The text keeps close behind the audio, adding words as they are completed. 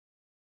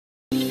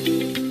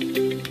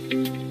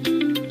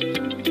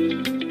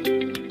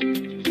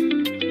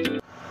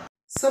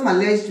Some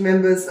alleged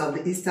members of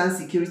the Eastern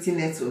Security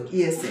Network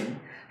 (ESN)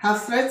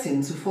 have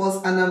threatened to force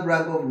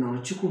Anambra Governor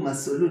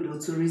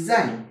Soludo to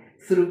resign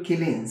through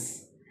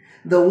killings.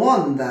 The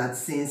one that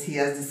since he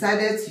has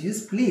decided to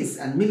use police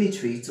and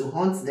military to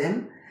hunt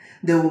them,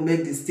 they will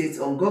make the state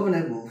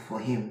ungovernable for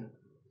him.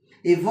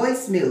 A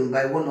voicemail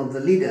by one of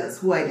the leaders,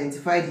 who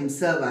identified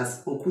himself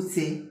as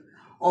Okute,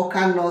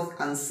 Oka North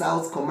and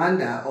South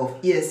Commander of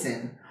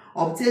ESN,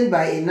 obtained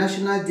by a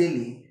national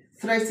daily,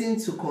 threatened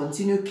to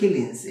continue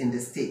killings in the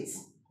state.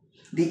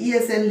 The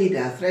ESN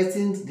leader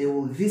threatened they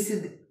will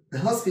visit the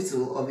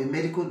hospital of a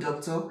medical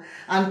doctor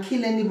and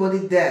kill anybody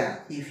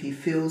there if he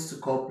fails to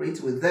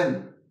cooperate with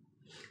them.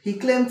 He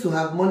claimed to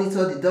have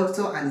monitored the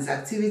doctor and his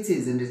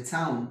activities in the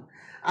town,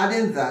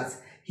 adding that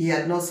he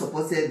had not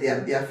supported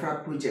their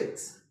Biafra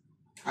project.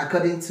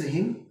 According to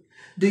him,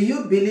 "Do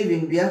you believe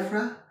in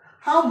Biafra?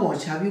 How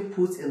much have you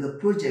put in the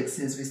project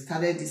since we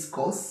started this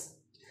course?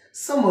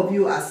 Some of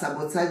you are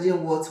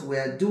sabotaging what we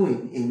are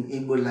doing in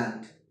Igbo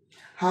land.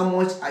 How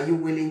much are you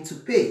willing to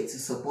pay to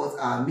support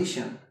our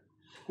mission?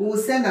 We will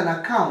send an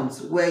account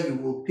where you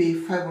will pay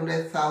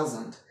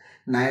 500,000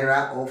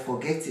 naira or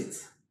forget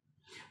it."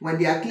 When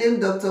the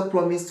acclaimed doctor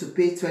promised to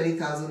pay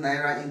 20,000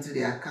 naira into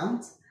the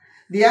account,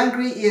 the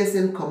angry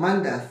ESN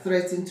commander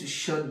threatened to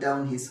shut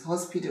down his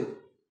hospital.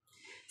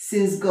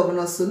 "Since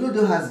Governor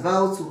Soludo has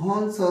vowed to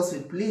hunt us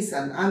with police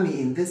and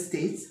army in this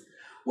state,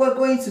 we're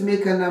going to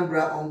make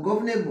Anambra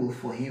ungovernable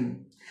for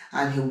him,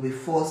 and he will be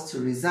forced to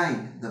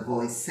resign," the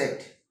voice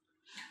said.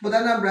 But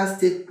Anambra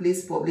State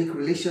Police Public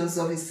Relations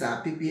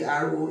Officer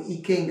PPRO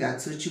Ikenga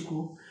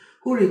Tochukwu,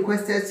 who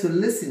requested to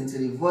listen to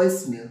the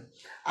voicemail,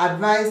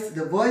 advised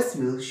the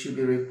voicemail should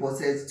be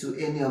reported to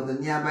any of the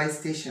nearby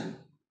stations.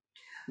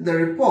 The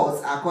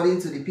report,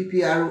 according to the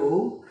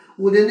PPRO,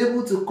 would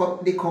enable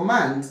the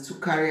command to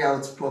carry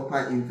out proper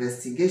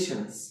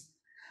investigations.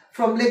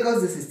 From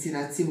Lagos, this is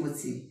Tina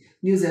Timothy,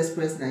 News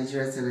Express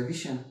Nigeria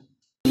Television.